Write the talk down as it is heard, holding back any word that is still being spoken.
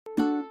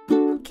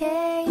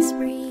case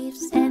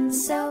briefs, and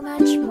so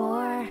much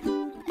more.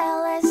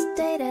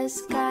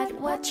 LSData's got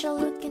what you're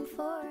looking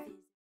for.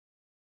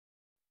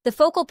 The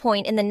focal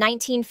point in the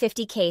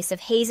 1950 case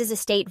of Hayes'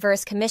 estate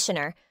vs.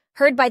 Commissioner,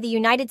 heard by the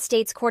United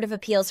States Court of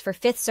Appeals for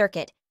Fifth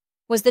Circuit,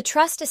 was the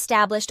trust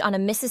established on a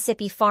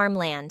Mississippi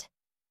farmland.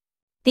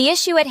 The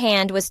issue at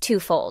hand was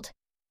twofold: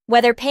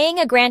 whether paying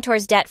a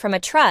grantor's debt from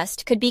a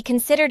trust could be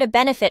considered a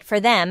benefit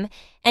for them,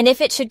 and if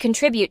it should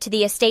contribute to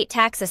the estate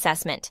tax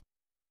assessment,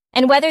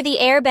 and whether the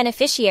heir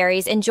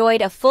beneficiaries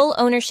enjoyed a full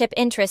ownership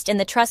interest in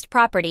the trust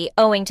property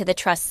owing to the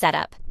trust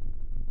setup.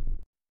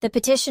 The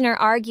petitioner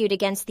argued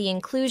against the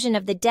inclusion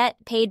of the debt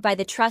paid by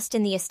the trust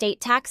in the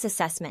estate tax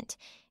assessment,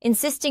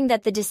 insisting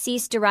that the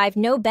deceased derived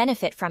no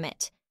benefit from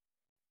it.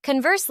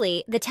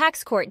 Conversely, the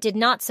tax court did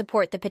not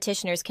support the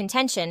petitioner's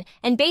contention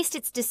and based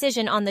its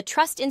decision on the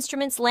trust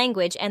instrument's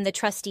language and the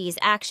trustee's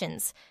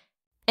actions.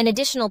 An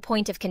additional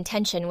point of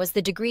contention was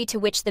the degree to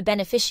which the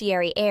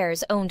beneficiary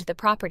heirs owned the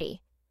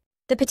property.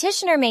 The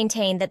petitioner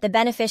maintained that the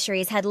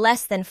beneficiaries had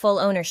less than full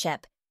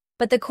ownership,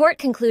 but the court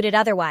concluded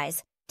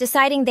otherwise,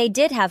 deciding they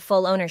did have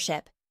full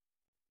ownership.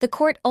 The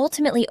court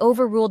ultimately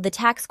overruled the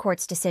tax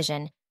court's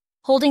decision,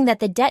 holding that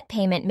the debt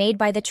payment made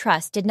by the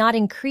trust did not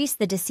increase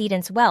the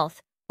decedent's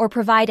wealth or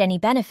provide any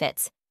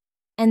benefits,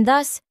 and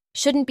thus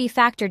shouldn't be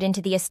factored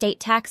into the estate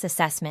tax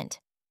assessment.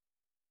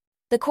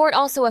 The court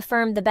also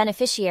affirmed the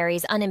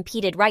beneficiaries'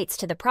 unimpeded rights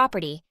to the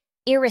property,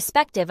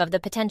 irrespective of the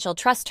potential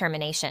trust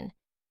termination.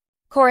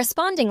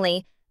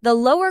 Correspondingly, the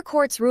lower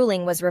court's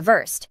ruling was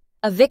reversed,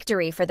 a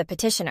victory for the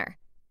petitioner.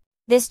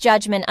 This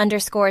judgment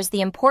underscores the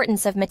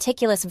importance of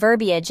meticulous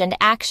verbiage and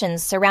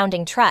actions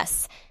surrounding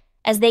trusts,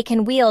 as they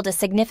can wield a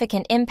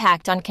significant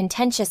impact on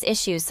contentious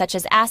issues such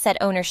as asset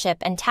ownership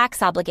and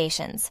tax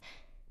obligations.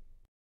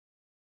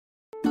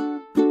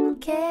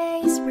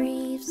 Case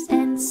briefs,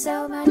 and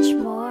so much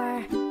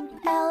more.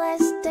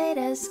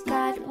 LSData's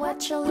got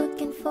what you're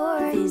looking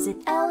for.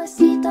 Visit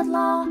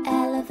lsd.law,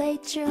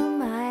 elevate your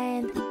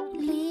mind.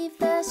 Leave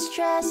the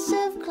stress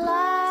of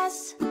climb.